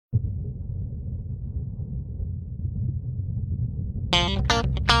Hey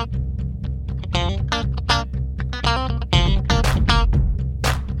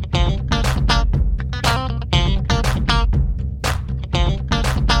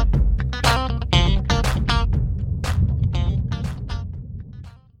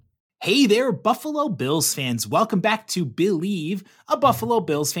there, Buffalo Bills fans. Welcome back to Believe, a Buffalo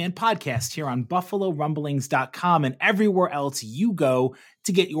Bills fan podcast here on BuffaloRumblings.com and everywhere else you go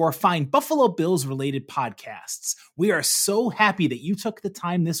to get your fine Buffalo Bills related podcasts. We are so happy that you took the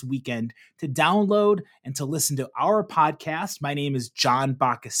time this weekend to download and to listen to our podcast. My name is John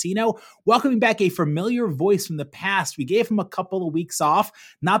Boccacino, welcoming back a familiar voice from the past. We gave him a couple of weeks off,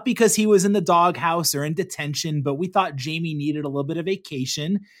 not because he was in the doghouse or in detention, but we thought Jamie needed a little bit of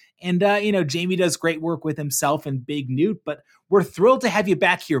vacation. And, Jamie does great work with himself and Big Newt, but we're thrilled to have you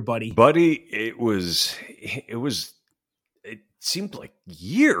back here, buddy. Buddy, it seemed like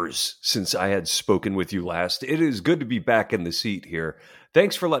years since I had spoken with you last. It is good to be back in the seat here.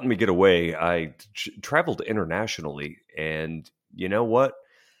 Thanks for letting me get away. I traveled internationally, and you know what?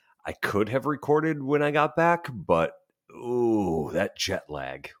 I could have recorded when I got back, but that jet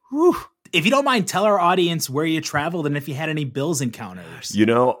lag. Whew. If you don't mind, tell our audience where you traveled and if you had any Bills encounters. You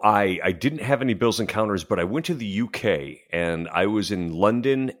know, I didn't have any Bills encounters, but I went to the UK, and I was in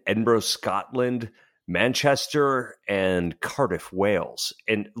London, Edinburgh, Scotland, Manchester, and Cardiff, Wales.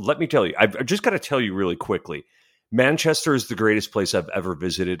 And let me tell you, I've just got to tell you really quickly, Manchester is the greatest place I've ever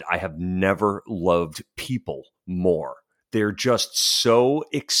visited. I have never loved people more. They're just so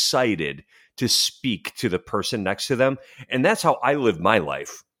excited to speak to the person next to them. And that's how I live my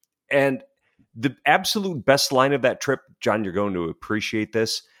life. And the absolute best line of that trip, John, you're going to appreciate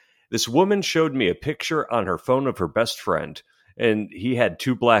this. This woman showed me a picture on her phone of her best friend, and he had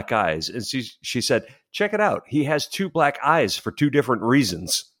two black eyes. And she said, check it out. He has two black eyes for two different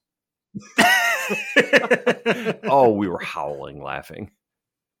reasons. Oh, we were howling laughing.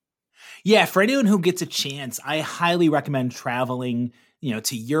 Yeah, for anyone who gets a chance, I highly recommend traveling,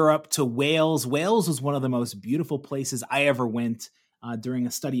 to Europe, to Wales. Wales was one of the most beautiful places I ever went. During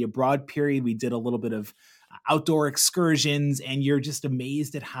a study abroad period, we did a little bit of outdoor excursions, and you're just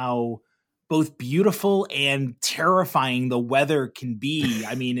amazed at how both beautiful and terrifying the weather can be.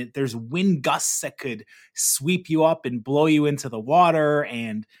 I mean, there's wind gusts that could sweep you up and blow you into the water,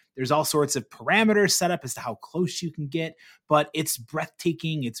 and there's all sorts of parameters set up as to how close you can get, but it's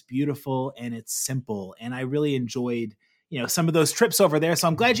breathtaking, it's beautiful, and it's simple. And I really enjoyed some of those trips over there. So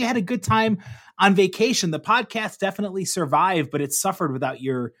I'm glad you had a good time on vacation. The podcast definitely survived, but it suffered without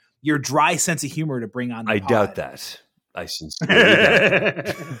your dry sense of humor to bring on the pod. Doubt that. I sincerely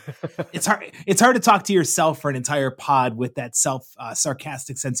doubt. It's hard to talk to yourself for an entire pod with that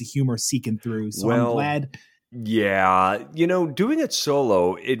sarcastic sense of humor seeking through. So I'm glad. Yeah. Doing it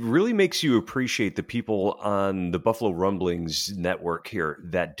solo, it really makes you appreciate the people on the Buffalo Rumblings network here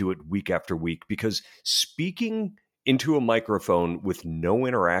that do it week after week, because speaking into a microphone with no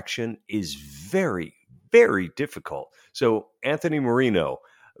interaction is very, very difficult. So Anthony Marino,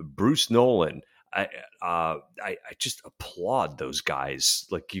 Bruce Nolan, I just applaud those guys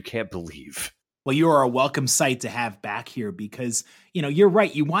like you can't believe. Well, you are a welcome sight to have back here because, you're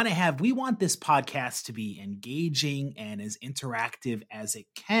right. We want this podcast to be engaging and as interactive as it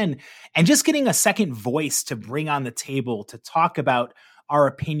can. And just getting a second voice to bring on the table to talk about our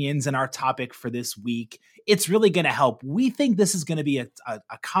opinions and our topic for this week, it's really going to help. We think this is going to be a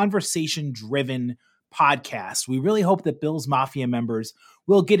conversation-driven podcast. We really hope that Bills Mafia members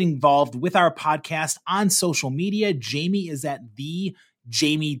will get involved with our podcast on social media. Jamie is at the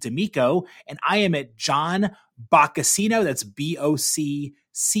Jamie D'Amico, and I am at John Boccacino. That's BOCCACINO.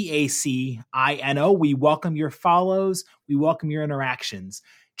 We welcome your follows. We welcome your interactions.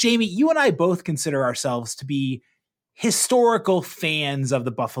 Jamie, you and I both consider ourselves to be historical fans of the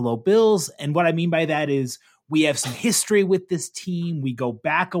Buffalo Bills. And what I mean by that is we have some history with this team. We go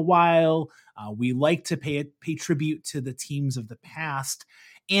back a while. We like to pay tribute to the teams of the past.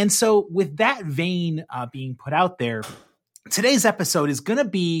 And so with that vein being put out there, today's episode is going to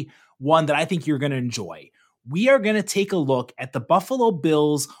be one that I think you're going to enjoy. We are going to take a look at the Buffalo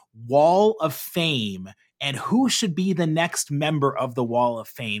Bills Wall of Fame and who should be the next member of the Wall of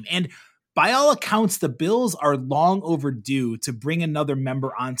Fame. And by all accounts, the Bills are long overdue to bring another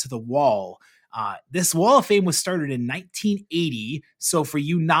member onto the wall. This Wall of Fame was started in 1980. So for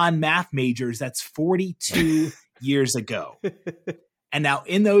you non-math majors, that's 42 years ago. And now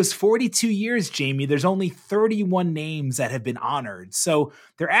in those 42 years, Jamie, there's only 31 names that have been honored. So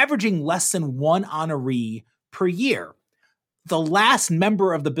they're averaging less than one honoree per year. The last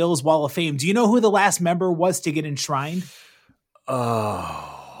member of the Bills Wall of Fame, do you know who the last member was to get enshrined?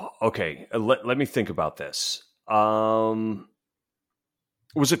 Oh, okay. Let me think about this.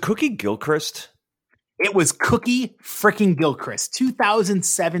 Was it Cookie Gilchrist? It was Cookie freaking Gilchrist.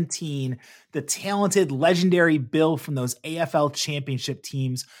 2017, the talented, legendary Bill from those AFL championship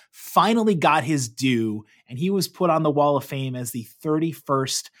teams finally got his due, and he was put on the Wall of Fame as the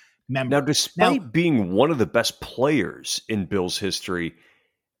 31st member. Now, despite being one of the best players in Bill's history,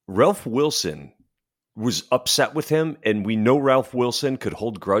 Ralph Wilson was upset with him, and we know Ralph Wilson could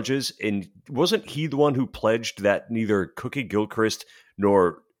hold grudges, and wasn't he the one who pledged that neither Cookie Gilchrist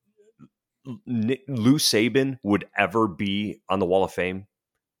nor Lou Saban would ever be on the Wall of Fame?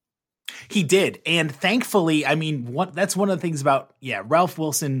 He did. And thankfully, I mean, that's one of the things about, Ralph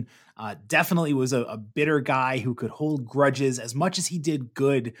Wilson definitely was a bitter guy who could hold grudges as much as he did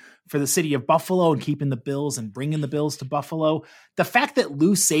good for the city of Buffalo and keeping the Bills and bringing the Bills to Buffalo. The fact that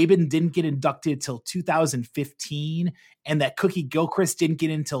Lou Saban didn't get inducted till 2015 and that Cookie Gilchrist didn't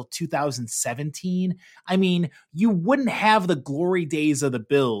get in until 2017, I mean, you wouldn't have the glory days of the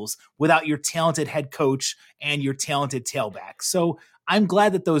Bills without your talented head coach and your talented tailback. So I'm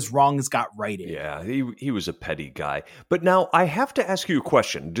glad that those wrongs got righted. Yeah, he was a petty guy. But now I have to ask you a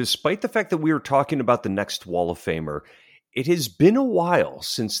question. Despite the fact that we were talking about the next Wall of Famer, it has been a while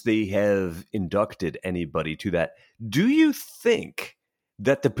since they have inducted anybody to that. Do you think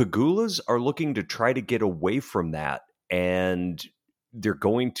that the Pegulas are looking to try to get away from that and they're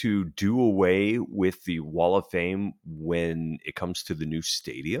going to do away with the Wall of Fame when it comes to the new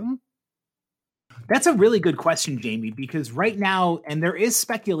stadium? That's a really good question, Jamie, because right now, and there is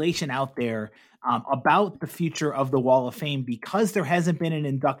speculation out there about the future of the Wall of Fame because there hasn't been an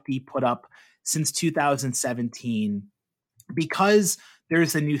inductee put up since 2017, because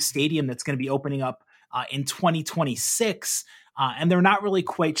there's a new stadium that's going to be opening up in 2026, and they're not really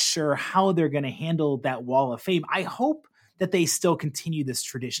quite sure how they're going to handle that Wall of Fame. I hope that they still continue this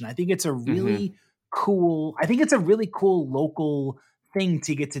tradition. I think it's a really cool local thing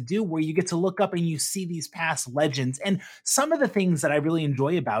to get to do where you get to look up and you see these past legends. And some of the things that I really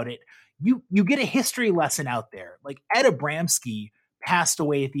enjoy about it, you get a history lesson out there. Like Ed Abramsky passed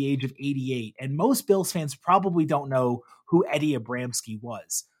away at the age of 88, and most Bills fans probably don't know who Eddie Abramsky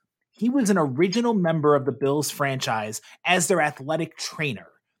was. He was an original member of the Bills franchise as their athletic trainer.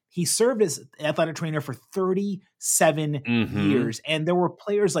 He served as athletic trainer for 37 years, and there were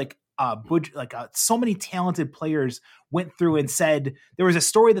players like so many talented players went through and said, there was a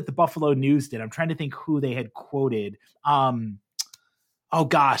story that the Buffalo News did. I'm trying to think who they had quoted. Booker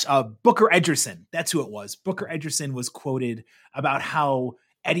Edgerson. That's who it was. Booker Edgerson was quoted about how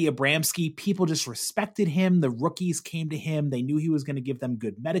Eddie Abramsky, people just respected him. The rookies came to him. They knew he was going to give them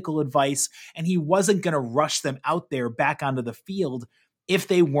good medical advice, and he wasn't going to rush them out there back onto the field if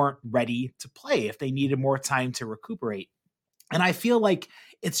they weren't ready to play, if they needed more time to recuperate. And I feel like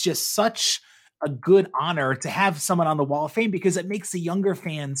it's just such a good honor to have someone on the Wall of Fame because it makes the younger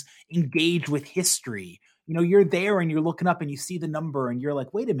fans engage with history. You know, you're there and you're looking up and you see the number and you're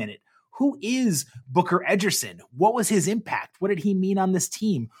like, wait a minute, who is Booker Edgerson? What was his impact? What did he mean on this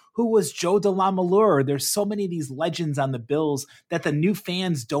team? Who was Joe DeLamalure? There's so many of these legends on the Bills that the new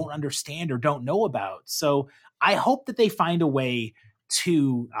fans don't understand or don't know about. So I hope that they find a way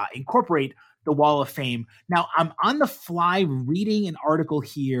to incorporate the Wall of Fame. Now, I'm on the fly reading an article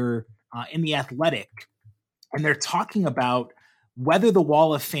here in The Athletic, and they're talking about whether the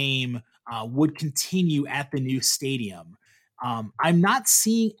Wall of Fame would continue at the new stadium. I'm not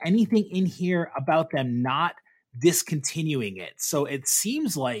seeing anything in here about them not discontinuing it. So it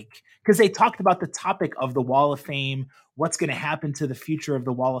seems like, because they talked about the topic of the Wall of Fame, what's going to happen to the future of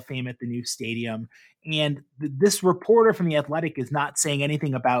the Wall of Fame at the new stadium. And this reporter from The Athletic is not saying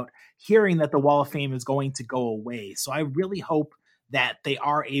anything about hearing that the Wall of Fame is going to go away. So I really hope that they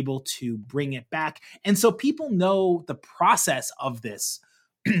are able to bring it back. And so people know the process of this.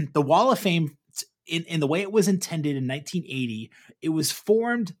 The Wall of Fame, in the way it was intended in 1980, it was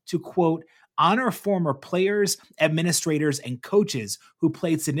formed to, quote, honor former players, administrators, and coaches who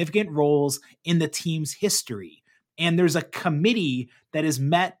played significant roles in the team's history. And there's a committee that is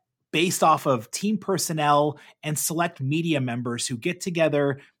met based off of team personnel and select media members who get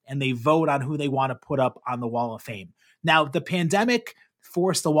together and they vote on who they want to put up on the Wall of Fame. Now, the pandemic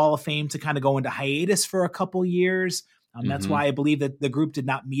forced the Wall of Fame to kind of go into hiatus for a couple years. That's why I believe that the group did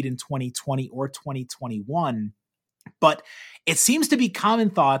not meet in 2020 or 2021. But it seems to be common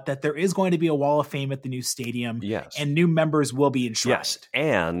thought that there is going to be a Wall of Fame at the new stadium, and new members will be enshrined. Yes,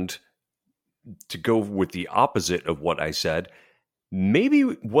 and to go with the opposite of what I said, maybe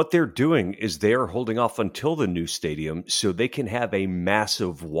what they're doing is they're holding off until the new stadium so they can have a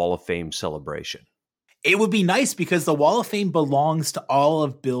massive Wall of Fame celebration. It would be nice because the Wall of Fame belongs to all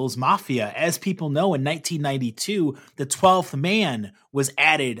of Bills Mafia. As people know, in 1992, the 12th man was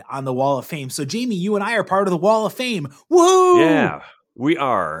added on the Wall of Fame. So, Jamie, you and I are part of the Wall of Fame. Woohoo! Yeah, we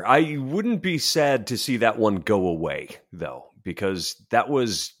are. I wouldn't be sad to see that one go away, though, because that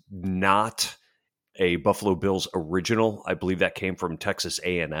was not a Buffalo Bills original. I believe that came from Texas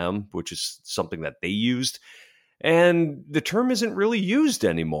A&M, which is something that they used. And the term isn't really used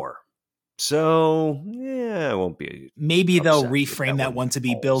anymore. So, yeah, I won't be. Maybe they'll reframe that one to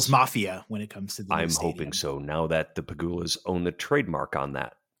be Bills Mafia when it comes to the new stadium. Hoping so, now that the Pegulas own the trademark on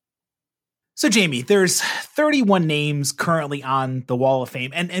that. So, Jamie, there's 31 names currently on the Wall of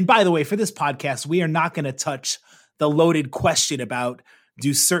Fame. And by the way, for this podcast, we are not going to touch the loaded question about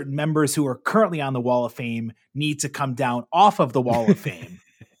do certain members who are currently on the Wall of Fame need to come down off of the Wall of Fame.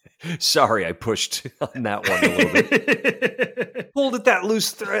 Sorry, I pushed on that one a little bit. Pulled at that loose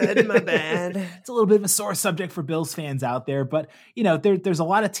thread, my bad. It's a little bit of a sore subject for Bills fans out there, but there's a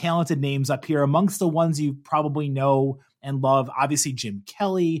lot of talented names up here. Amongst the ones you probably know and love, obviously Jim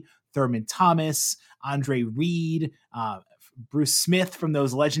Kelly, Thurman Thomas, Andre Reed, Bruce Smith from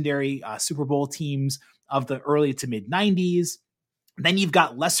those legendary Super Bowl teams of the early to mid 90s. Then you've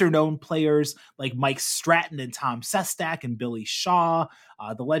got lesser known players like Mike Stratton and Tom Sestak and Billy Shaw.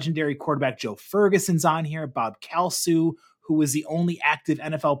 The legendary quarterback Joe Ferguson's on here. Bob Kalsu, who was the only active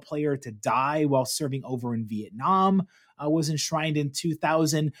NFL player to die while serving over in Vietnam, was enshrined in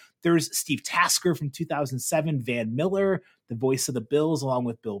 2000. There's Steve Tasker from 2007, Van Miller, the voice of the Bills, along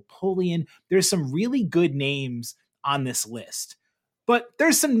with Bill Polian. There's some really good names on this list. But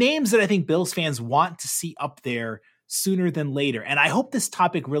there's some names that I think Bills fans want to see up there sooner than later. And I hope this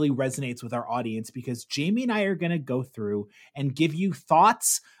topic really resonates with our audience because Jamie and I are going to go through and give you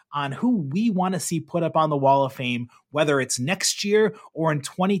thoughts on who we want to see put up on the Wall of Fame, whether it's next year or in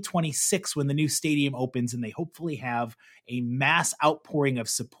 2026 when the new stadium opens and they hopefully have a mass outpouring of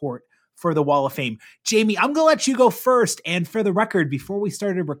support for the Wall of Fame. Jamie, I'm going to let you go first. And for the record, before we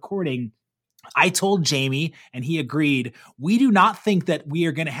started recording, I told Jamie, and he agreed, we do not think that we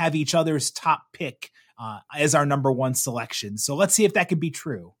are going to have each other's top pick as our number one selection. So let's see if that could be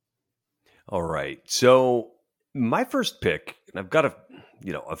true. All right. So my first pick, and I've got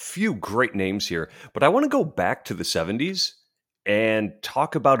a few great names here, but I want to go back to the 70s and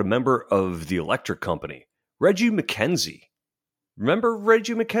talk about a member of the Electric Company, Reggie McKenzie. Remember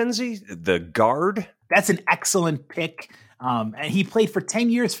Reggie McKenzie, the guard? That's an excellent pick. And he played for 10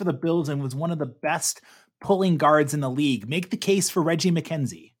 years for the Bills and was one of the best pulling guards in the league. Make the case for Reggie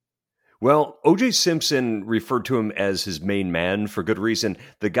McKenzie. Well, O.J. Simpson referred to him as his main man for good reason.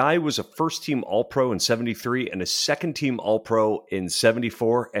 The guy was a first-team All-Pro in 73 and a second-team All-Pro in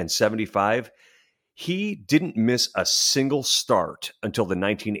 74 and 75. He didn't miss a single start until the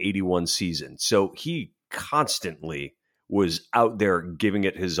 1981 season. So he constantly was out there giving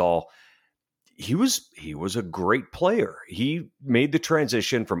it his all. He was a great player. He made the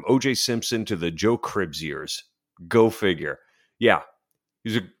transition from O.J. Simpson to the Joe Cribbs years. Go figure. Yeah.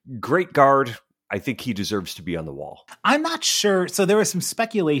 He's a great guard. I think he deserves to be on the wall. I'm not sure. So there was some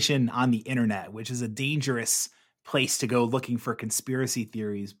speculation on the internet, which is a dangerous place to go looking for conspiracy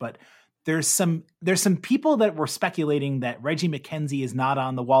theories. But there's some people that were speculating that Reggie McKenzie is not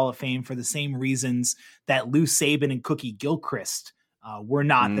on the Wall of Fame for the same reasons that Lou Saban and Cookie Gilchrist were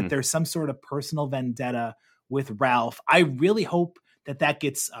not, that there's some sort of personal vendetta with Ralph. I really hope that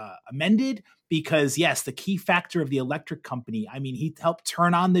gets amended because, yes, the key factor of the Electric Company, I mean, he helped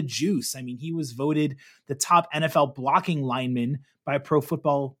turn on the juice. I mean, he was voted the top NFL blocking lineman by Pro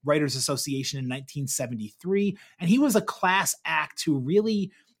Football Writers Association in 1973. And he was a class act who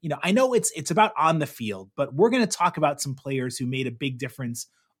really, I know it's about on the field, but we're going to talk about some players who made a big difference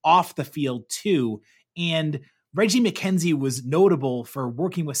off the field too. And Reggie McKenzie was notable for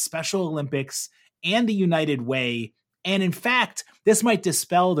working with Special Olympics and the United Way. And in fact, this might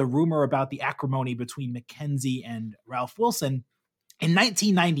dispel the rumor about the acrimony between McKenzie and Ralph Wilson. In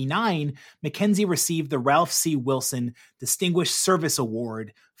 1999, McKenzie received the Ralph C. Wilson Distinguished Service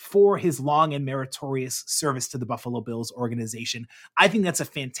Award for his long and meritorious service to the Buffalo Bills organization. I think that's a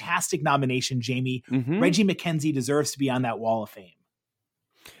fantastic nomination, Jamie. Reggie McKenzie deserves to be on that Wall of Fame.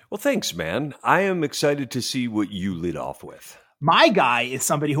 Well, thanks, man. I am excited to see what you lead off with. My guy is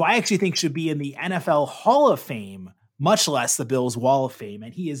somebody who I actually think should be in the NFL Hall of Fame, much less the Bills Wall of Fame.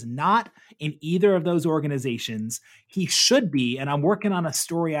 And he is not in either of those organizations. He should be, and I'm working on a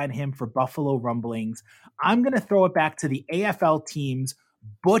story on him for Buffalo Rumblings. I'm going to throw it back to the AFL team's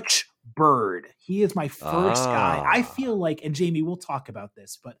Butch Bird. He is my first guy. I feel like, and Jamie, we'll talk about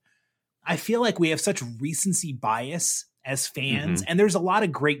this, but I feel like we have such recency bias as fans. Mm-hmm. And there's a lot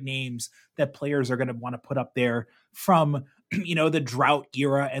of great names that players are going to want to put up there from, the drought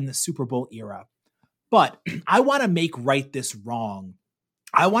era and the Super Bowl era. But I want to make right this wrong.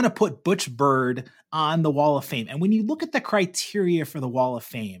 I want to put Butch Bird on the Wall of Fame. And when you look at the criteria for the Wall of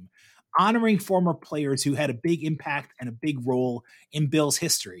Fame, honoring former players who had a big impact and a big role in Bills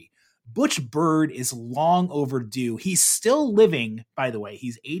history, Butch Bird is long overdue. He's still living, by the way.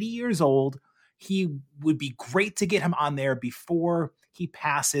 He's 80 years old. He would be great to get him on there before he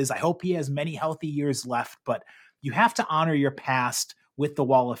passes. I hope he has many healthy years left, but you have to honor your past with the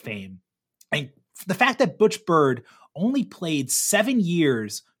Wall of Fame. And the fact that Butch Bird only played 7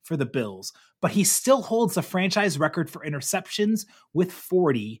 years for the Bills, but he still holds the franchise record for interceptions with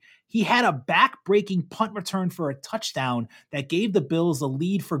 40. He had a back-breaking punt return for a touchdown that gave the Bills the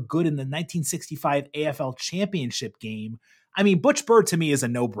lead for good in the 1965 AFL Championship game. I mean, Butch Bird to me is a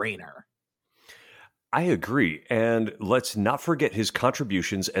no-brainer. I agree. And let's not forget his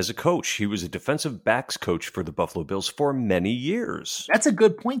contributions as a coach. He was a defensive backs coach for the Buffalo Bills for many years. That's a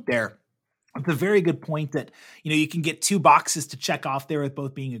good point there. It's a very good point that, you can get 2 boxes to check off there with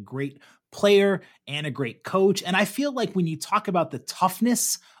both being a great player and a great coach. And I feel like when you talk about the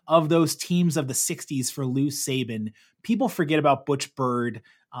toughness of those teams of the 60s for Lou Saban, people forget about Butch Bird.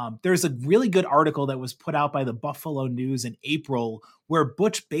 There's a really good article that was put out by the Buffalo News in April where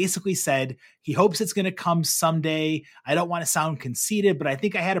Butch basically said he hopes it's going to come someday. I don't want to sound conceited, but I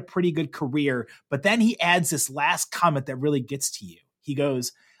think I had a pretty good career. But then he adds this last comment that really gets to you. He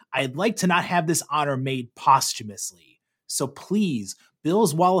goes, "I'd like to not have this honor made posthumously. So please,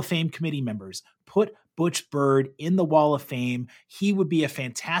 Bills Wall of Fame committee members, put Butch Bird in the Wall of Fame. He would be a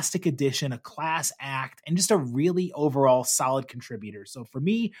fantastic addition, a class act, and just a really overall solid contributor." So for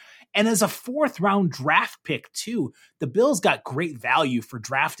me, and as a 4th-round draft pick too, the Bills got great value for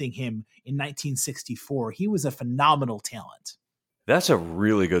drafting him in 1964. He was a phenomenal talent. That's a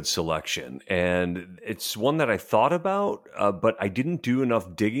really good selection, and it's one that I thought about, but I didn't do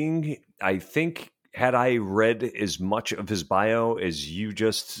enough digging. I think had I read as much of his bio as you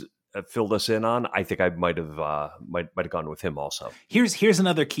just filled us in on, I think I might have gone with him also. Here's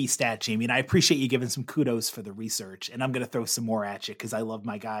another key stat, Jamie, and I appreciate you giving some kudos for the research, and I'm going to throw some more at you because I love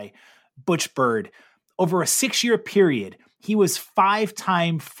my guy, Butch Bird. Over a 6-year period, he was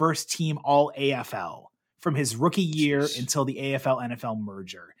 5-time first-team All-AFL. From his rookie year until the AFL-NFL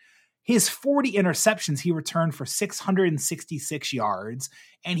merger. His 40 interceptions he returned for 666 yards,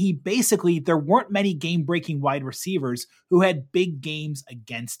 and there weren't many game-breaking wide receivers who had big games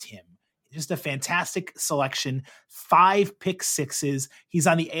against him. Just a fantastic selection, 5 pick sixes. He's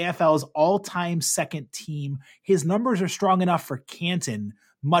on the AFL's all-time second team. His numbers are strong enough for Canton,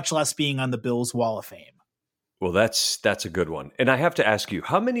 much less being on the Bills Wall of Fame. Well, that's a good one. And I have to ask you,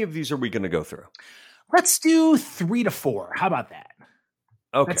 how many of these are we going to go through? Let's do 3 to 4. How about that?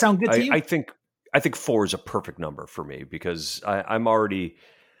 Okay. That sound good to you? I think 4 is a perfect number for me because I'm already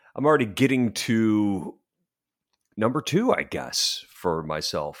getting to number 2, I guess, for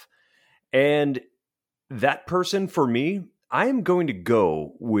myself. And that person for me, I am going to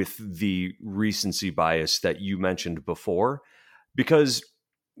go with the recency bias that you mentioned before because,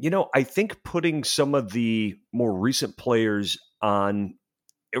 I think putting some of the more recent players on,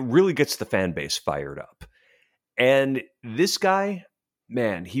 it really gets the fan base fired up. And this guy,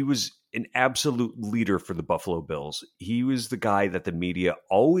 man, he was an absolute leader for the Buffalo Bills. He was the guy that the media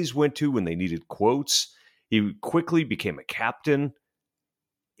always went to when they needed quotes. He quickly became a captain.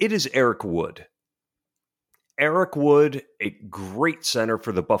 It is Eric Wood. Eric Wood, a great center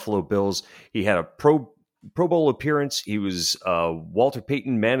for the Buffalo Bills. He had a Pro Bowl appearance. He was Walter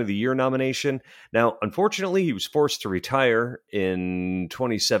Payton Man of the Year nomination. Now, unfortunately, he was forced to retire in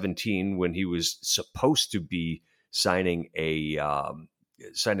 2017 when he was supposed to be signing a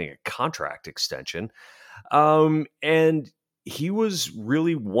contract extension. And he was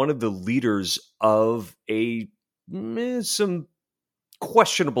really one of the leaders of some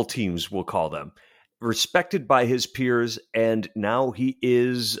questionable teams, we'll call them. Respected by his peers, and now he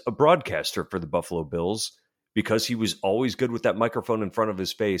is a broadcaster for the Buffalo Bills because he was always good with that microphone in front of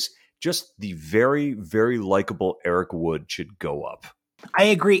his face. Just the very, very likable Eric Wood should go up. I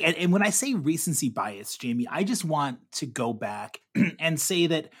agree. And when I say recency bias, Jamie, I just want to go back and say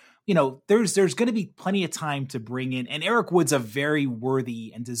that, there's going to be plenty of time to bring in, and Eric Wood's a very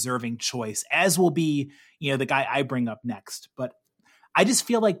worthy and deserving choice, as will be, the guy I bring up next. But I just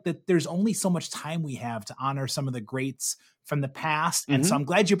feel like that there's only so much time we have to honor some of the greats from the past. And so I'm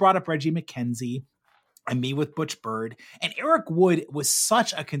glad you brought up Reggie McKenzie and me with Butch Bird. And Eric Wood was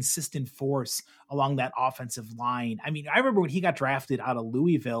such a consistent force along that offensive line. I mean, I remember when he got drafted out of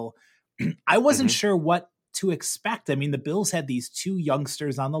Louisville, I wasn't sure what to expect. I mean, the Bills had these two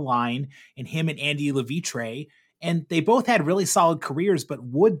youngsters on the line in him and Andy Levitre, and they both had really solid careers, but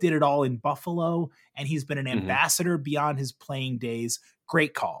Wood did it all in Buffalo, and he's been an ambassador beyond his playing days.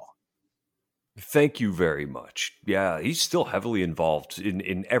 Great call. Thank you very much. Yeah, he's still heavily involved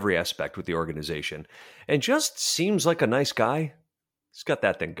in every aspect with the organization and just seems like a nice guy. He's got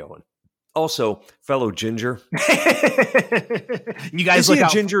that thing going. Also, fellow ginger. You guys, is he a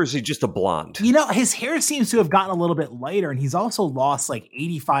ginger or is he just a blonde? You know, his hair seems to have gotten a little bit lighter, and he's also lost like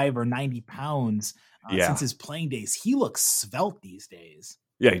 85 or 90 pounds since his playing days. He looks svelte these days.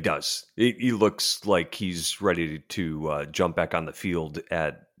 Yeah, he does. He looks like he's ready to jump back on the field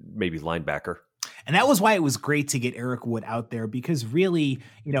at maybe linebacker. And that was why it was great to get Eric Wood out there, because really,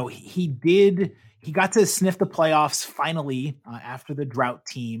 you know, he got to sniff the playoffs finally after the drought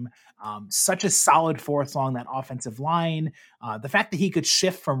team. Such a solid force along that offensive line. The fact that he could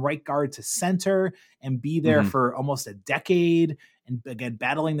shift from right guard to center and be there for almost a decade, and again,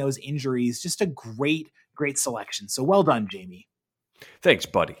 battling those injuries, just a great selection. So well done, Jamie. Thanks,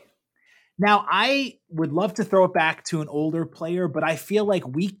 buddy. Now, I would love to throw it back to an older player, but I feel like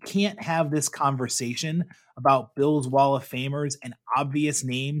we can't have this conversation about Bills Wall of Famers and obvious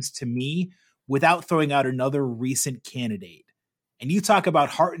names to me without throwing out another recent candidate. And you talk about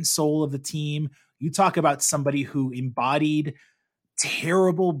heart and soul of the team. You talk about somebody who embodied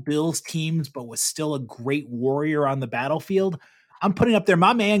terrible Bills teams, but was still a great warrior on the battlefield. I'm putting up there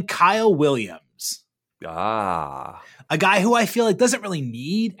my man, Kyle Williams. A guy who I feel like doesn't really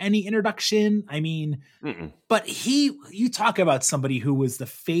need any introduction. I mean, but you talk about somebody who was the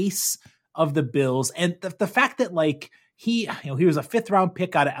face of the Bills, and the fact that like he was a 5th round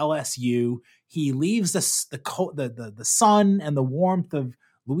pick out of LSU. He leaves the sun and the warmth of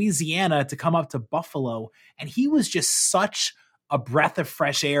Louisiana to come up to Buffalo, and he was just such a breath of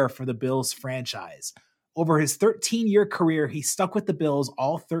fresh air for the Bills franchise. Over his 13-year career, he stuck with the Bills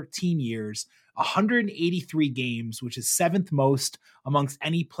all 13 years. 183 games, which is 7th most amongst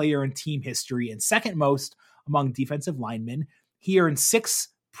any player in team history and 2nd most among defensive linemen. He earned 6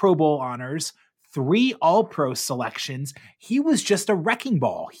 Pro Bowl honors, 3 All-Pro selections. He was just a wrecking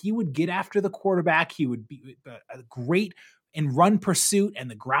ball. He would get after the quarterback. He would be great in run pursuit and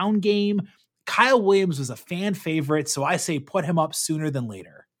the ground game. Kyle Williams was a fan favorite, so I say put him up sooner than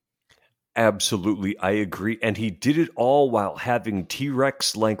later. Absolutely, I agree. And he did it all while having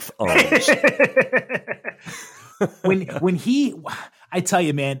T-Rex length arms. I tell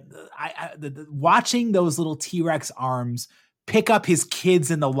you, man, watching those little T-Rex arms pick up his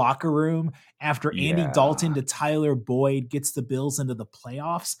kids in the locker room after Andy Dalton to Tyler Boyd gets the Bills into the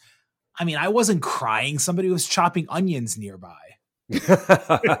playoffs. I mean, I wasn't crying. Somebody was chopping onions nearby. That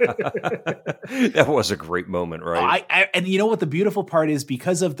was a great moment, right? And you know what the beautiful part is,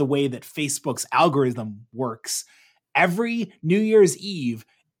 because of the way that Facebook's algorithm works, every New Year's Eve,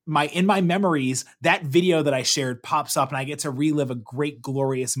 in my memories, that video that I shared pops up and I get to relive a great,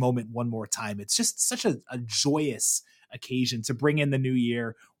 glorious moment one more time. It's just such a joyous occasion to bring in the new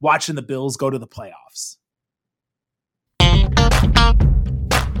year, watching the Bills go to the playoffs.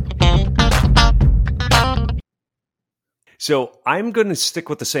 So I'm going to stick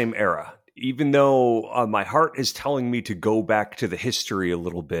with the same era, even though my heart is telling me to go back to the history a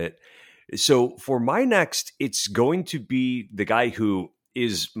little bit. So for my next, it's going to be the guy who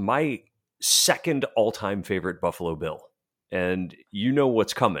is my 2nd all-time favorite Buffalo Bill. And you know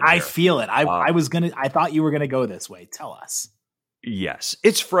what's coming. I feel it. I thought you were going to go this way. Tell us. Yes,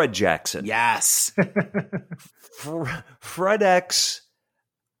 it's Fred Jackson. Yes. Fred X.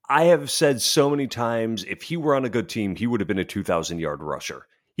 I have said so many times, if he were on a good team, he would have been a 2,000-yard rusher.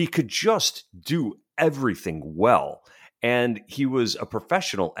 He could just do everything well, and he was a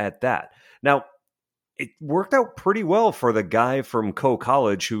professional at that. Now, it worked out pretty well for the guy from Coe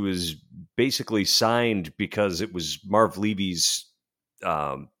College who was basically signed because it was Marv Levy's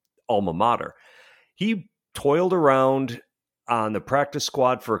alma mater. He toiled around on the practice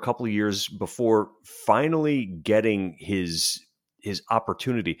squad for a couple of years before finally getting his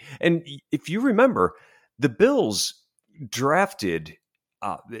opportunity. And if you remember, the Bills drafted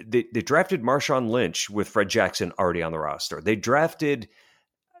they drafted Marshawn Lynch with Fred Jackson already on the roster. They drafted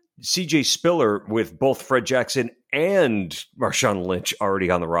CJ Spiller with both Fred Jackson and Marshawn Lynch already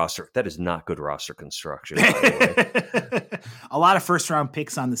on the roster. That is not good roster construction, by the way. A lot of 1st-round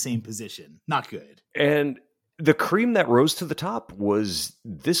picks on the same position. Not good. And the cream that rose to the top was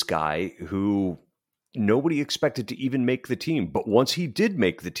this guy who nobody expected to even make the team. But once he did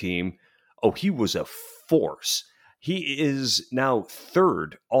make the team, he was a force. He is now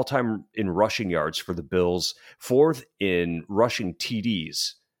 3rd all-time in rushing yards for the Bills, 4th in rushing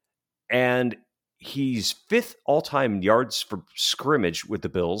TDs. And He's fifth all-time yards for scrimmage with the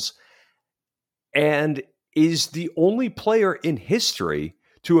Bills and is the only player in history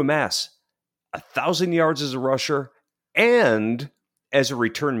to amass 1,000 yards as a rusher and as a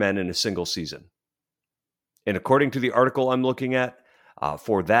return man in a single season. And according to the article I'm looking at,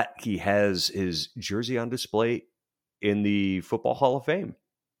 for that, he has his jersey on display in the Football Hall of Fame.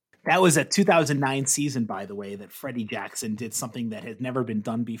 That was a 2009 season, by the way, that Freddie Jackson did something that had never been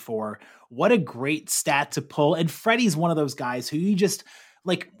done before. What a great stat to pull. And Freddie's one of those guys who you just,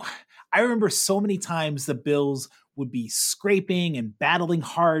 like, I remember so many times the Bills would be scraping and battling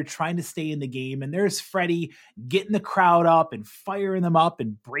hard, trying to stay in the game. And there's Freddie getting the crowd up and firing them up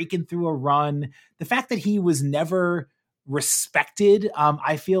and breaking through a run. The fact that he was never respected,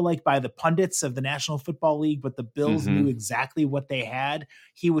 I feel like, by the pundits of the National Football League, but the Bills knew exactly what they had.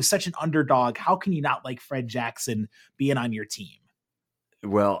 He was such an underdog. How can you not like Fred Jackson being on your team?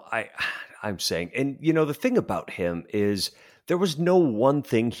 Well, I'm saying, and the thing about him is there was no one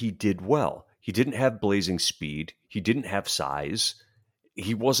thing he did well. He didn't have blazing speed. He didn't have size.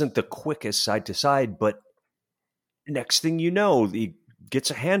 He wasn't the quickest side to side, but next thing you know, he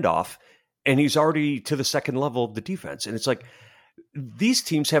gets a handoff and he's already to the second level of the defense. And it's like, these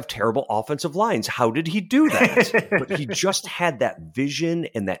teams have terrible offensive lines. How did he do that? But he just had that vision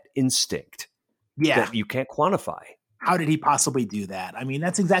and that instinct that you can't quantify. How did he possibly do that? I mean,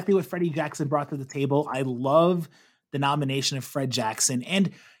 that's exactly what Freddie Jackson brought to the table. I love the nomination of Fred Jackson.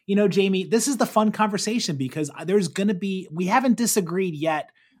 And, Jamie, this is the fun conversation because there's going to be, we haven't disagreed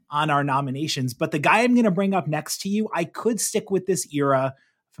yet on our nominations, but the guy I'm going to bring up next to you, I could stick with this era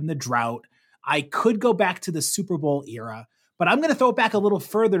from the drought. I could go back to the Super Bowl era, but I'm going to throw it back a little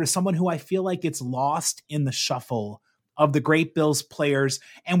further to someone who I feel like gets lost in the shuffle of the great Bills players.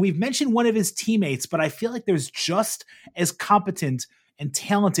 And we've mentioned one of his teammates, but I feel like there's just as competent and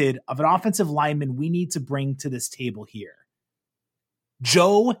talented of an offensive lineman we need to bring to this table here.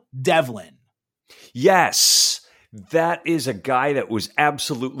 Joe Devlin. Yes, that is a guy that was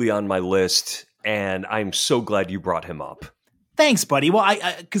absolutely on my list, and I'm so glad you brought him up. Thanks, buddy. Well,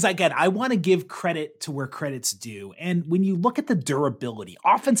 because again, I want to give credit to where credit's due. And when you look at the durability,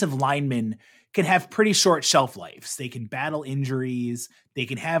 offensive linemen can have pretty short shelf lives. They can battle injuries. They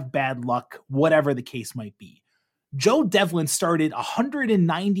can have bad luck, whatever the case might be. Joe Devlin started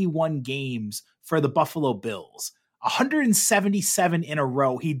 191 games for the Buffalo Bills, 177 in a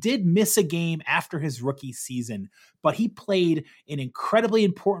row. He did miss a game after his rookie season, but he played an incredibly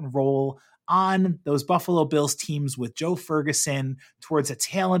important role on those Buffalo Bills teams with Joe Ferguson towards the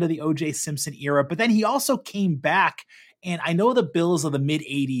tail end of the O.J. Simpson era. But then he also came back, and I know the Bills of the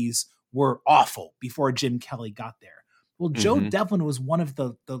mid-'80s were awful before Jim Kelly got there. Well, Joe Devlin was one of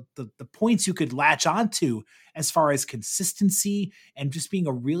the points you could latch onto as far as consistency and just being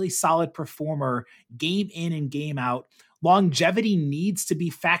a really solid performer game in and game out. Longevity needs to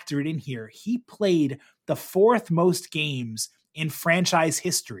be factored in here. He played the fourth most games in franchise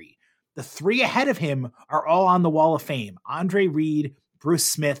history. The three ahead of him are all on the Wall of Fame: Andre Reed, Bruce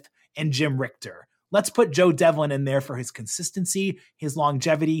Smith, and Jim Richter. Let's put Joe Devlin in there for his consistency, his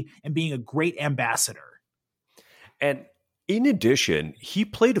longevity, and being a great ambassador. And in addition, he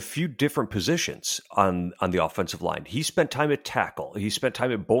played a few different positions on the offensive line. He spent time at tackle. He spent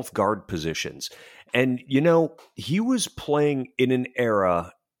time at both guard positions. And, he was playing in an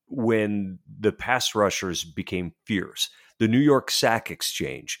era when the pass rushers became fierce. The New York Sack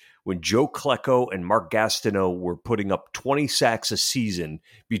Exchange, when Joe Klecko and Mark Gastineau were putting up 20 sacks a season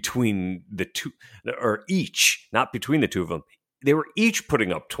between the two, or each, not between the two of them. They were each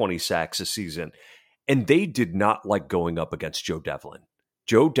putting up 20 sacks a season. And they did not like going up against Joe Devlin.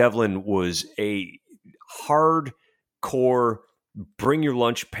 Joe Devlin was a hardcore, bring your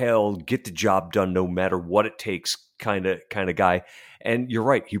lunch pail, get the job done no matter what it takes kind of guy. And you're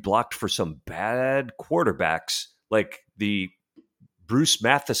right, he blocked for some bad quarterbacks like the Bruce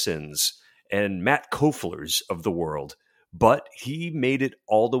Mathesons and Matt Koflers of the world. But he made it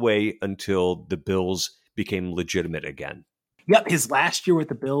all the way until the Bills became legitimate again. Yep, his last year with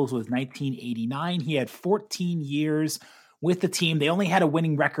the Bills was 1989. He had 14 years with the team. They only had a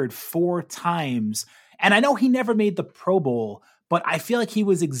winning record 4 times. And I know he never made the Pro Bowl, but I feel like he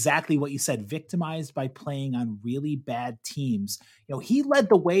was exactly what you said, victimized by playing on really bad teams. He led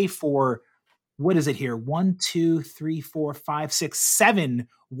the way for, what is it here? 1, 2, 3, 4, 5, 6, 7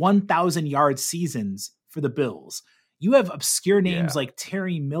 1,000-yard seasons for the Bills. You have obscure names like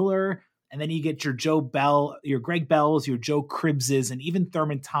Terry Miller, and then you get your Joe Bell, your Greg Bells, your Joe Cribbses, and even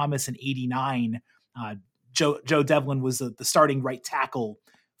Thurman Thomas in 89. Joe Devlin was the starting right tackle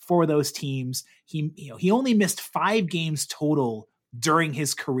for those teams. He only missed 5 games total during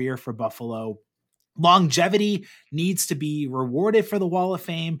his career for Buffalo. longevity needs to be rewarded for the Wall of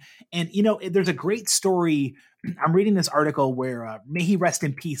Fame. And, there's a great story. I'm reading this article where, may he rest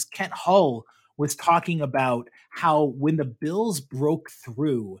in peace, Kent Hull was talking about how when the Bills broke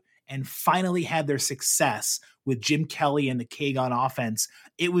through and finally had their success with Jim Kelly and the Kagon offense,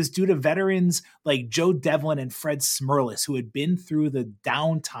 it was due to veterans like Joe Devlin and Fred Smerlas, who had been through the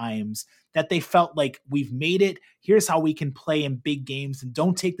down times, that they felt like, we've made it. Here's how we can play in big games, and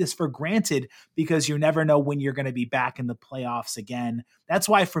don't take this for granted, because you never know when you're going to be back in the playoffs again. That's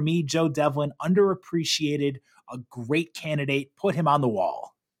why, for me, Joe Devlin, underappreciated, a great candidate, put him on the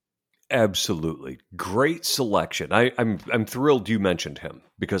wall. Absolutely. Great selection. I'm thrilled you mentioned him,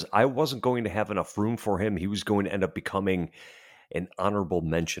 because I wasn't going to have enough room for him. He was going to end up becoming an honorable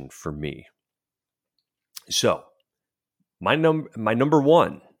mention for me. So my number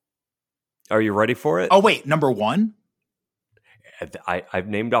one. Are you ready for it? Oh, wait, number one? I've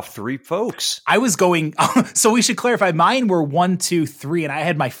named off three folks. I was going, so we should clarify. Mine were 1, 2, 3, and I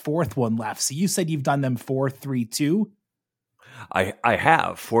had my fourth one left. So you said you've done them 4, 3, 2? I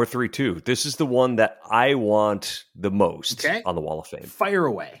have 4, 3, 2. This is the one that I want the most on the Wall of Fame. Fire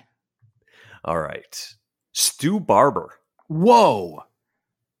away. All right. Stu Barber. Whoa.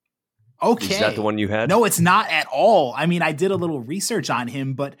 Okay. Is that the one you had? No, it's not at all. I mean, I did a little research on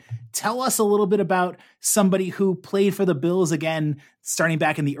him, but tell us a little bit about somebody who played for the Bills again, starting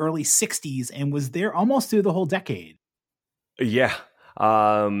back in the early 60s and was there almost through the whole decade. Yeah.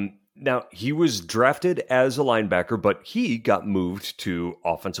 Now, he was drafted as a linebacker, but he got moved to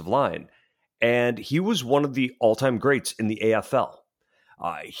offensive line. And he was one of the all-time greats in the AFL.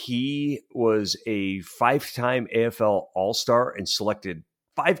 He was a 5-time AFL All-Star and selected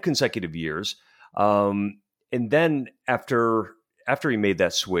 5 consecutive years. And then after he made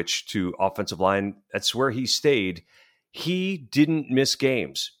that switch to offensive line, that's where he stayed. He didn't miss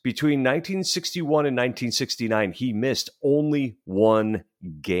games. Between 1961 and 1969, he missed only 1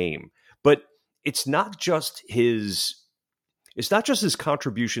 game. But it's not just his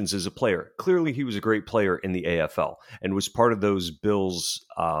contributions as a player. Clearly, he was a great player in the AFL and was part of those Bills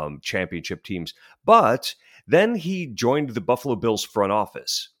championship teams. But then he joined the Buffalo Bills front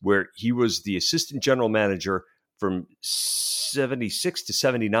office, where he was the assistant general manager from 76 to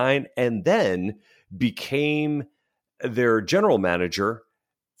 79, and then became their general manager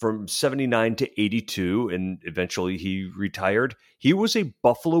from 79 to 82, and eventually he retired. He was a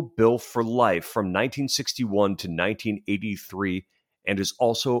Buffalo Bill for life from 1961 to 1983, and is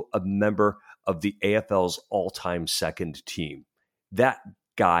also a member of the AFL's all-time second team. That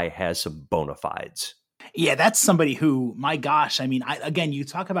guy has some bona fides. Yeah, that's somebody who, my gosh, I mean, again, you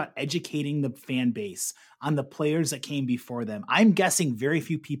talk about educating the fan base on the players that came before them. I'm guessing very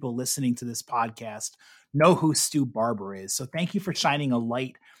few people listening to this podcast know who Stu Barber is. So thank you for shining a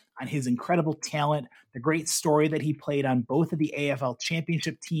light on his incredible talent, the great story that he played on both of the AFL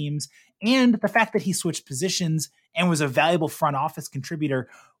championship teams, and the fact that he switched positions and was a valuable front office contributor.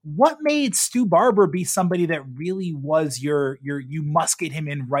 What made Stu Barber be somebody that really was you must get him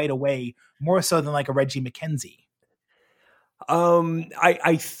in right away, more so than like a Reggie McKenzie?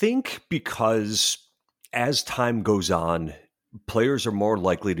 I think because as time goes on, players are more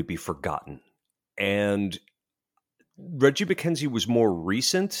likely to be forgotten. And Reggie McKenzie was more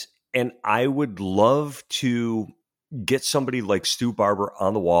recent, and I would love to get somebody like Stu Barber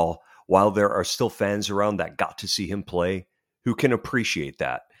on the wall while there are still fans around that got to see him play who can appreciate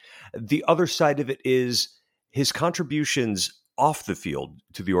that. The other side of it is his contributions off the field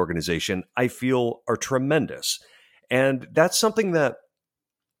to the organization, I feel, are tremendous. And that's something that,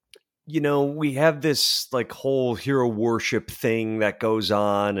 we have this like whole hero worship thing that goes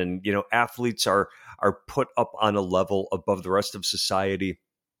on, and, athletes are put up on a level above the rest of society.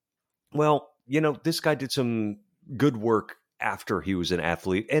 Well, this guy did some good work after he was an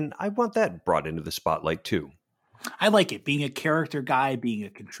athlete, and I want that brought into the spotlight too. I like it. Being a character guy, being a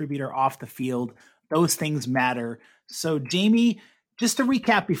contributor off the field, those things matter. So, Jamie, just to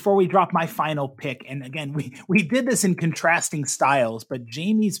recap before we drop my final pick, and again, we did this in contrasting styles, but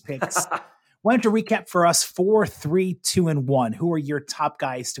Jamie's picks, why don't you recap for us 4, 3, 2, and 1? Who are your top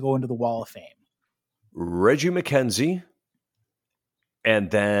guys to go into the Wall of Fame? Reggie McKenzie, and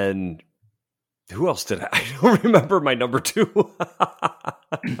then who else did I don't remember my number 2.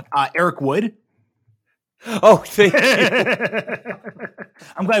 Eric Wood. Oh, thank you.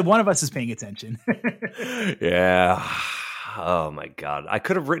 I'm glad one of us is paying attention. Yeah. Oh, my God. I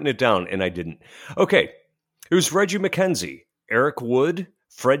could have written it down, and I didn't. Okay. It was Reggie McKenzie, Eric Wood,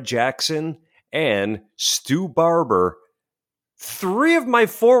 Fred Jackson, and Stu Barber 3 of my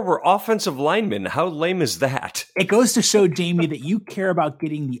 4 were offensive linemen. How lame is that? It goes to show, Jamie, that you care about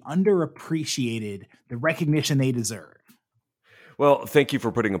getting the underappreciated the recognition they deserve. Well, thank you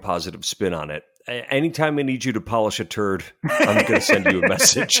for putting a positive spin on it. Anytime I need you to polish a turd, I'm going to send you a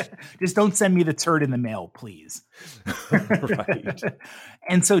message. Just don't send me the turd in the mail, please. Right.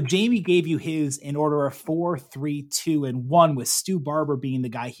 And so Jamie gave you his in order of 4, 3, 2, and 1, with Stu Barber being the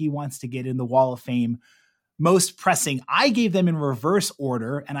guy he wants to get in the Wall of Fame most pressing. I gave them in reverse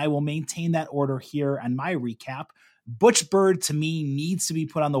order, and I will maintain that order here on my recap. Butch Bird, to me, needs to be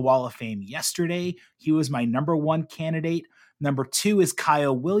put on the Wall of Fame yesterday. He was my number 1 candidate. Number 2 is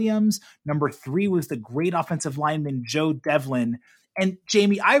Kyle Williams. Number 3 was the great offensive lineman Joe Devlin. And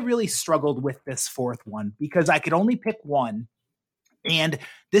Jamie, I really struggled with this 4th one because I could only pick one. And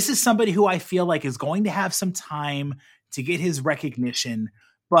this is somebody who I feel like is going to have some time to get his recognition.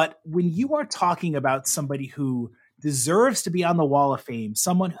 But when you are talking about somebody who deserves to be on the Wall of Fame,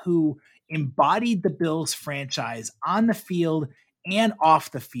 someone who embodied the Bills franchise on the field and off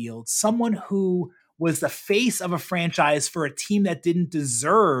the field, someone who was the face of a franchise for a team that didn't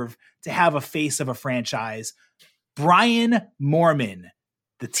deserve to have a face of a franchise, Brian Moorman,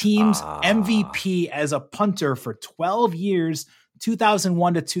 the team's MVP as a punter for 12 years,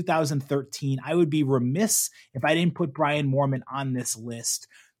 2001 to 2013. I would be remiss if I didn't put Brian Moorman on this list.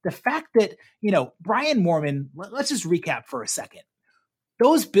 The fact that, Brian Moorman, let's just recap for a second.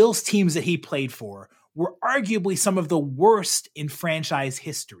 Those Bills teams that he played for were arguably some of the worst in franchise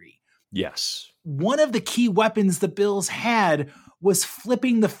history. Yes. One of the key weapons the Bills had was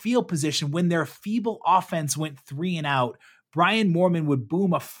flipping the field position. When their feeble offense went 3 and out, Brian Moorman would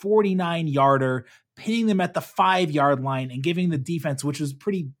boom a 49-yarder, pinning them at the 5-yard line and giving the defense, which was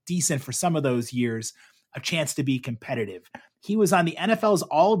pretty decent for some of those years, a chance to be competitive. He was on the NFL's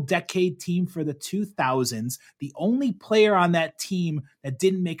all-decade team for the 2000s, the only player on that team that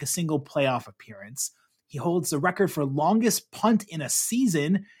didn't make a single playoff appearance. He holds the record for longest punt in a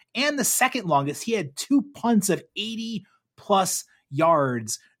season and the second longest. He had 2 punts of 80-plus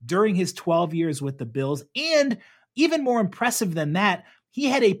yards during his 12 years with the Bills. And even more impressive than that, he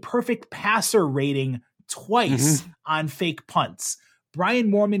had a perfect passer rating twice on fake punts. Brian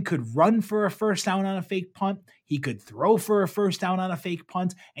Moorman could run for a first down on a fake punt. He could throw for a first down on a fake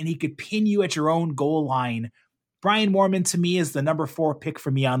punt, and he could pin you at your own goal line. Brian Moorman, to me, is the number 4 pick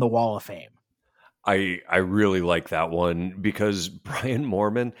for me on the Wall of Fame. I really like that one because Brian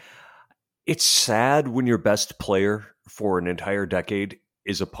Moorman, it's sad when your best player for an entire decade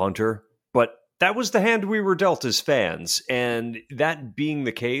is a punter, but that was the hand we were dealt as fans. And that being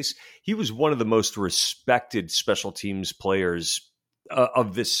the case, he was one of the most respected special teams players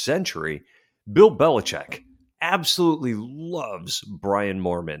of this century. Bill Belichick absolutely loves Brian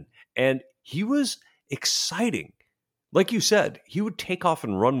Moorman, and he was exciting. Like you said, he would take off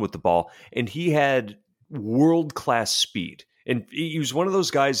and run with the ball, and he had world-class speed. And he was one of those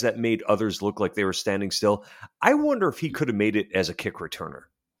guys that made others look like they were standing still. I wonder if he could have made it as a kick returner,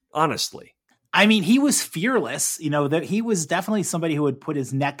 honestly. I mean, he was fearless. That he was definitely somebody who would put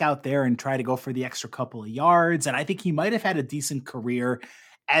his neck out there and try to go for the extra couple of yards. And I think he might have had a decent career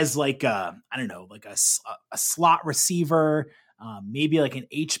as like a slot receiver, maybe like an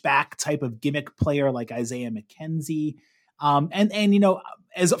H-back type of gimmick player like Isaiah McKenzie.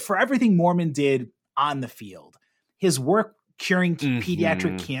 As for everything Moorman did on the field, his work curing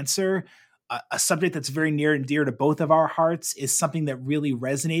pediatric cancer, a subject that's very near and dear to both of our hearts, is something that really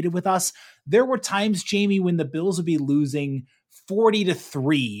resonated with us. There were times, Jamie, when the Bills would be losing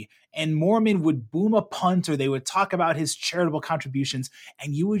 40-3 and Moorman would boom a punt, or they would talk about his charitable contributions,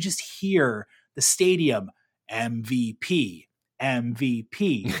 and you would just hear the stadium, MVP,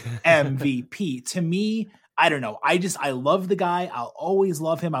 MVP, MVP. To me, I don't know. I love the guy. I'll always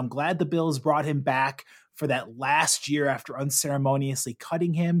love him. I'm glad the Bills brought him back for that last year after unceremoniously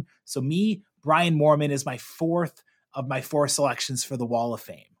cutting him. So me, Brian Moorman, is my 4th of my 4 selections for the Wall of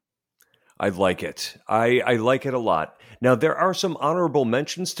Fame. I like it. I like it a lot. Now, there are some honorable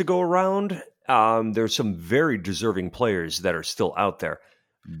mentions to go around. There's some very deserving players that are still out there.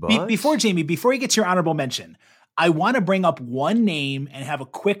 But before you get to your honorable mention, I want to bring up one name and have a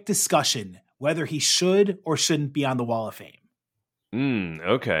quick discussion whether he should or shouldn't be on the Wall of Fame.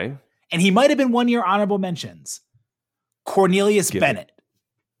 Okay. And he might have been one of your honorable mentions. Cornelius Bennett.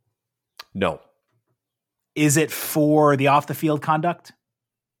 No. Is it for the off-the-field conduct?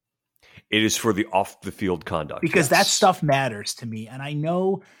 It is for the off-the-field conduct. Because that stuff matters to me. And I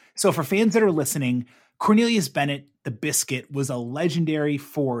know, so for fans that are listening, Cornelius Bennett, the Biscuit, was a legendary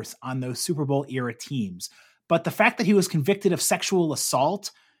force on those Super Bowl era teams. But the fact that he was convicted of sexual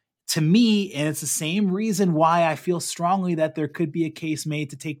assault, to me, and it's the same reason why I feel strongly that there could be a case made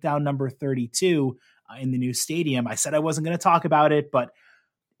to take down number 32 in the new stadium. I said I wasn't going to talk about it, but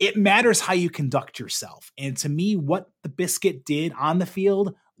it matters how you conduct yourself. And to me, what the Biscuit did on the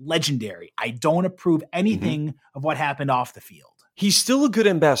field, legendary. I don't approve anything of what happened off the field. He's still a good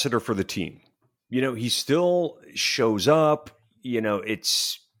ambassador for the team. He still shows up.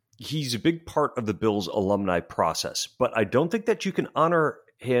 He's a big part of the Bills alumni process, but I don't think that you can honor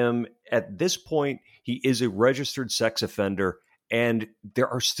him at this point. He is a registered sex offender, and there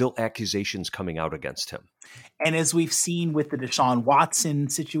are still accusations coming out against him. And as we've seen with the Deshaun Watson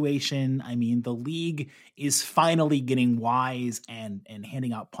situation, I mean, the league is finally getting wise and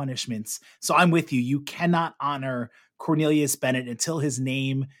handing out punishments. So I'm with you. You cannot honor Cornelius Bennett until his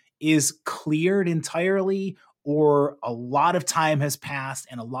name is cleared entirely, or a lot of time has passed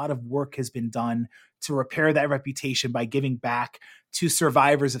and a lot of work has been done to repair that reputation by giving back to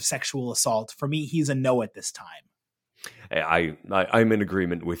survivors of sexual assault. For me, he's a no at this time. I'm in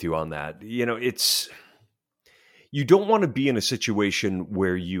agreement with you on that. You don't want to be in a situation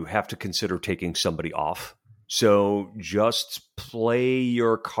where you have to consider taking somebody off. So just play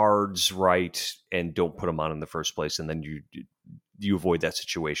your cards right and don't put them on in the first place. And then you avoid that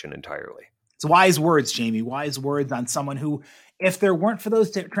situation entirely. It's wise words, Jamie, wise words on someone who, if there weren't for those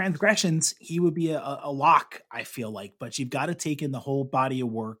transgressions, he would be a lock, I feel like. But you've got to take in the whole body of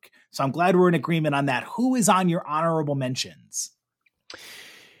work. So I'm glad we're in agreement on that. Who is on your honorable mentions?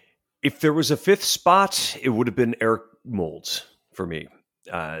 If there was a fifth spot, it would have been Eric Moulds for me.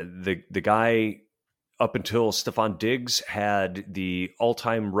 The guy, up until Stephon Diggs, had the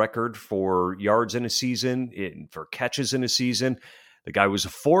all-time record for yards in a season, for catches in a season. The guy was a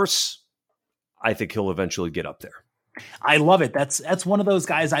force. I think he'll eventually get up there. I love it. That's one of those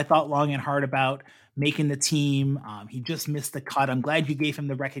guys I thought long and hard about making the team. He just missed the cut. I'm glad you gave him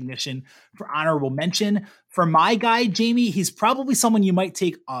the recognition for honorable mention. For my guy, Jamie, he's probably someone you might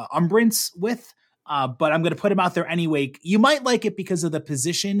take umbrance with, but I'm going to put him out there anyway. You might like it because of the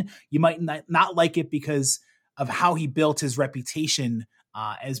position. You might not like it because of how he built his reputation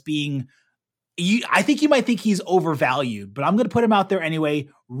as being I think you might think he's overvalued, but I'm going to put him out there anyway.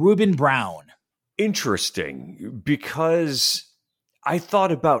 Ruben Brown. Interesting, because I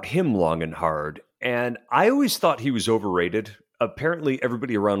thought about him long and hard, and I always thought he was overrated. Apparently,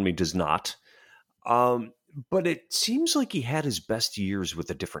 everybody around me does not. But it seems like he had his best years with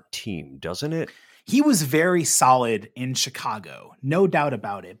a different team, doesn't it? He was very solid in Chicago, no doubt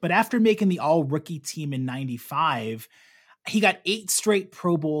about it. But after making the all-rookie team in 95, he got 8 straight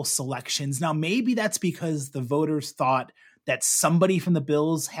Pro Bowl selections. Now, maybe that's because the voters thought that somebody from the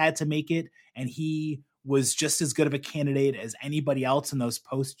Bills had to make it, and he was just as good of a candidate as anybody else in those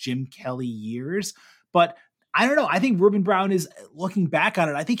post-Jim Kelly years. But I don't know. I think Ruben Brown is, looking back on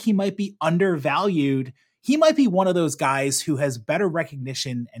it, I think he might be undervalued. He might be one of those guys who has better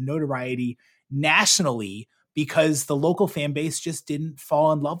recognition and notoriety nationally because the local fan base just didn't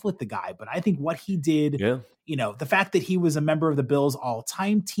fall in love with the guy. But I think what he did, the fact that he was a member of the Bills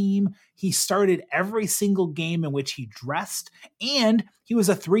all-time team, he started every single game in which he dressed, and he was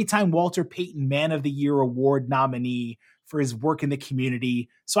a 3-time Walter Payton Man of the Year award nominee for his work in the community.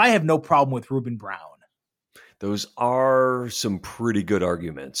 So I have no problem with Ruben Brown. Those are some pretty good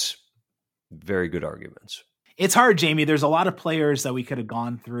arguments. Very good arguments. It's hard, Jamie. There's a lot of players that we could have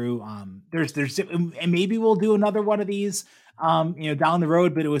gone through. And maybe we'll do another one of these, down the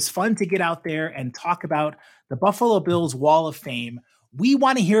road, but it was fun to get out there and talk about the Buffalo Bills Wall of Fame. We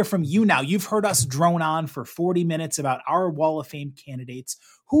want to hear from you now. You've heard us drone on for 40 minutes about our Wall of Fame candidates.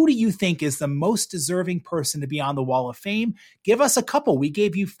 Who do you think is the most deserving person to be on the Wall of Fame? Give us a couple. We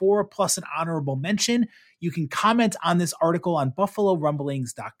gave you 4 plus an honorable mention. You can comment on this article on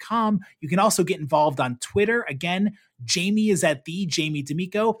BuffaloRumblings.com. You can also get involved on Twitter. Again, Jamie is at the Jamie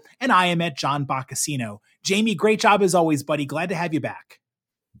D'Amico, and I am at John Boccacino. Jamie, great job as always, buddy. Glad to have you back.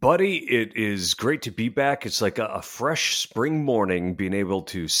 Buddy, it is great to be back. It's like a fresh spring morning being able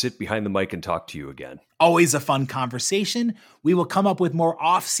to sit behind the mic and talk to you again. Always a fun conversation. We will come up with more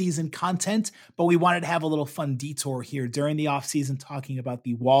off-season content, but we wanted to have a little fun detour here during the off-season talking about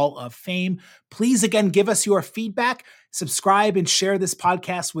the Wall of Fame. Please, again, give us your feedback, subscribe, and share this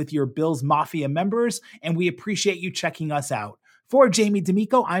podcast with your Bills Mafia members, and we appreciate you checking us out. For Jamie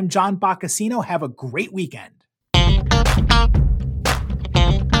D'Amico, I'm John Boccacino. Have a great weekend.